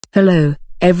Hello,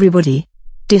 everybody.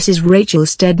 This is Rachel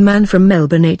Steadman from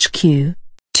Melbourne HQ.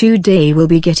 Today we'll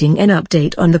be getting an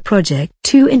update on the project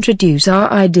to introduce our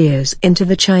ideas into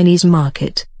the Chinese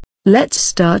market. Let's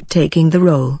start taking the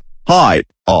role. Hi,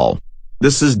 all.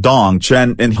 This is Dong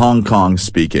Chen in Hong Kong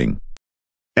speaking.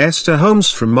 Esther Holmes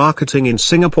from Marketing in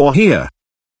Singapore here.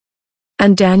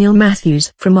 And Daniel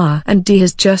Matthews from R&D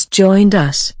has just joined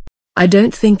us. I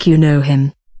don't think you know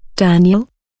him. Daniel?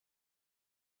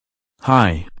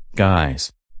 Hi,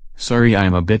 guys. Sorry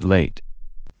I'm a bit late.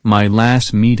 My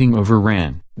last meeting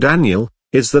overran. Daniel,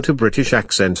 is that a British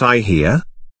accent I hear?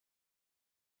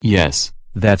 Yes,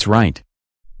 that's right.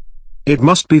 It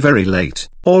must be very late,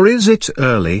 or is it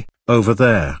early, over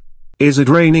there? Is it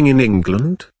raining in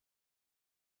England?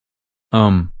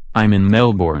 I'm in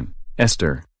Melbourne,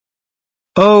 Esther.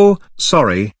 Oh,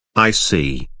 sorry, I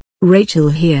see. Rachel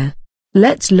here.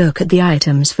 Let's look at the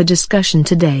items for discussion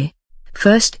today.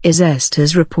 First is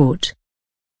Esther's report.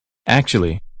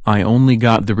 Actually, I only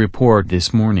got the report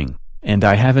this morning, and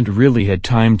I haven't really had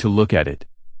time to look at it.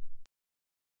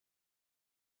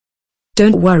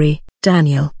 Don't worry,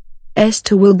 Daniel.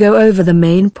 Esther will go over the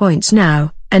main points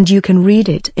now, and you can read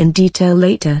it in detail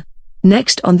later.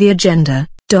 Next on the agenda,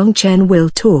 Dong Chen will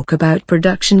talk about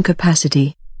production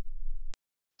capacity.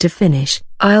 To finish,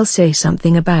 I'll say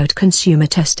something about consumer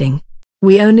testing.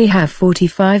 We only have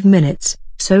 45 minutes,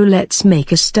 so let's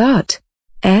make a start.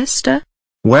 Esther?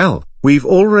 Well, we've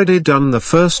already done the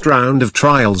first round of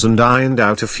trials and ironed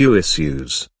out a few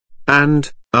issues.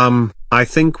 And, I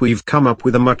think we've come up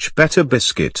with a much better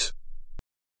biscuit.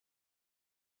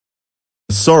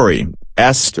 Sorry,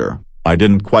 Esther, I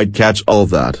didn't quite catch all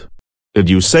that. Did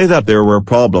you say that there were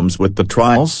problems with the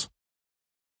trials?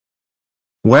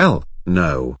 Well,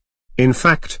 no. In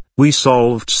fact, we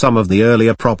solved some of the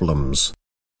earlier problems.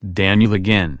 Daniel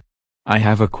again. I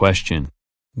have a question.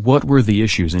 What were the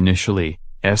issues initially,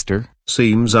 Esther?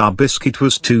 Seems our biscuit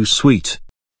was too sweet.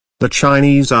 The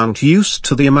Chinese aren't used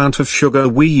to the amount of sugar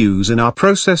we use in our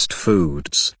processed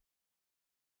foods.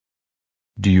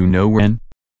 Do you know when?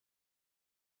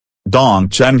 Dong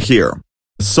Chen here.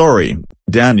 Sorry,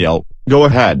 Daniel, go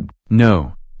ahead.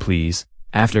 No, please,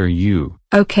 after you.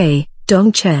 Okay,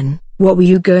 Dong Chen, what were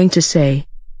you going to say?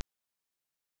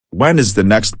 When is the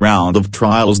next round of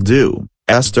trials due,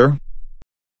 Esther?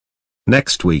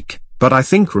 Next week, but I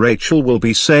think Rachel will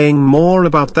be saying more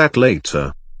about that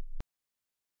later.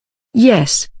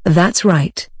 Yes, that's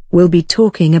right. We'll be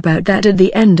talking about that at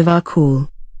the end of our call.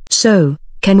 So,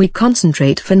 can we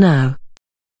concentrate for now?